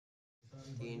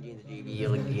T&G and the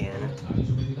JBL again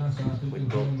with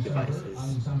both devices.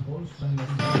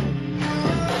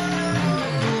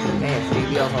 Hey, it's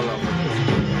JBL's all over this.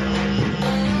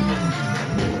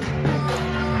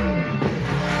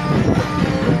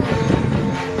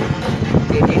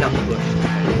 T&G not the bush.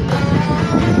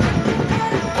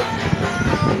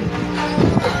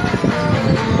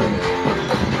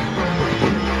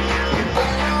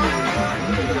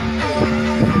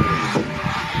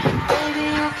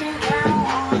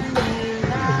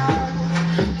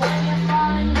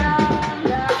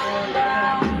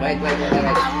 Wait.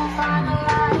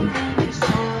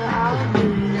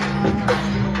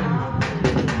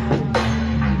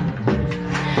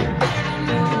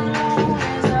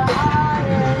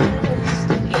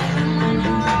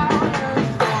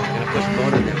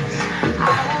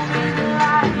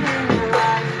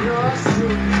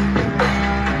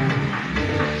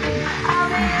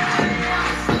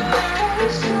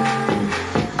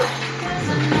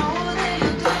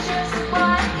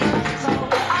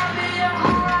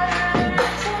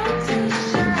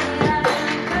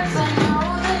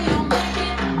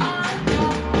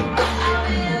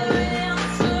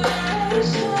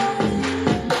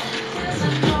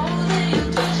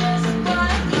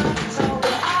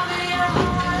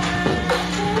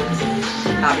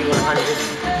 Happy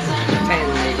 110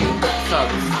 maybe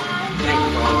subs. Thank you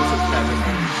for all the subscribers.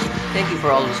 Thank you for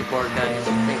all the support, guys.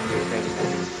 Thank you.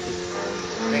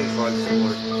 Thanks for all the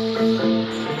support.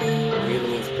 It really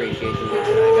means appreciation that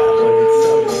I got 100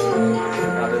 subs.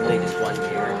 Probably just 1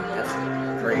 year. That's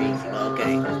crazy.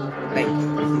 Okay. Thank you.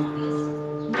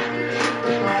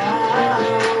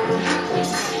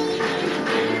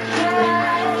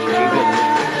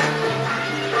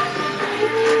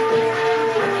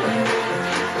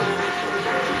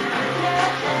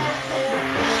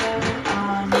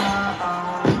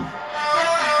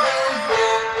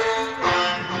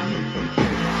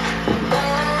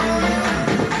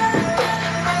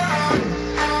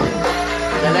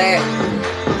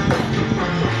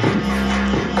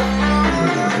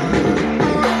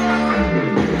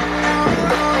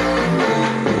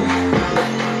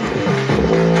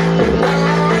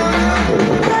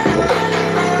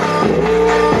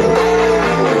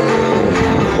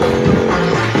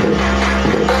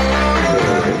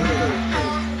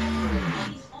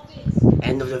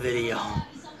 End of the video.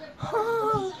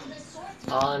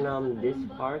 On this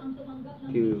part,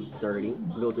 230,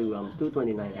 go to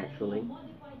 229 actually.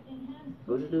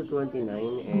 Go to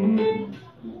 229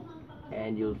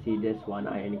 and you'll see this one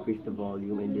I increased the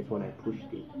volume and this one I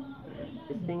pushed it.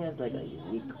 This thing has like a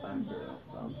unique factor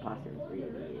of passive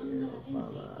really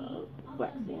of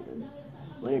flexing.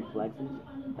 When it flexes,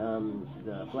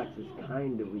 the flex is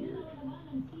kind of weird.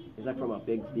 It's like from a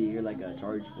big speaker, like a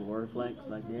Charge 4 flex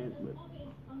like that, but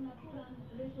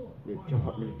the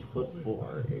Flip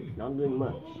 4 is not doing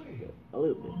much. A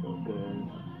little bit though, because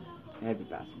heavy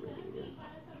passive rating.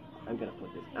 I'm gonna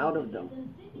put this out of the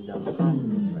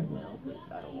confidence right now because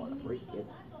I don't want to break it.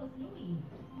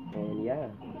 And yeah,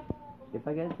 if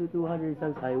I get to 200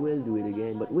 subs, I will do it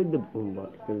again, but with the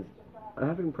boombox, because I'm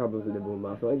having problems with the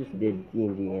boombox, so I just did T&G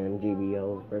and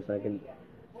JBL for a second.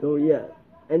 So yeah,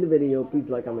 end the video. Please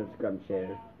like, comment, subscribe,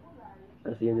 share.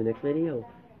 I'll see you in the next video.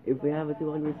 If we have a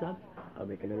 200 subs, I'll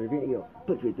make another video.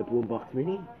 Put with the boombox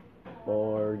mini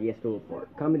or the S204.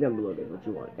 Comment down below guys what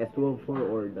you want, S204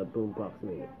 or the boombox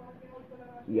mini.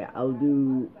 Yeah, I'll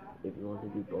do, if you want to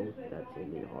do both, that's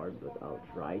really hard, but I'll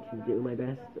try to do my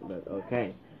best, but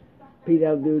okay. Peace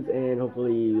out, dudes, and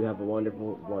hopefully you have a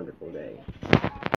wonderful, wonderful day.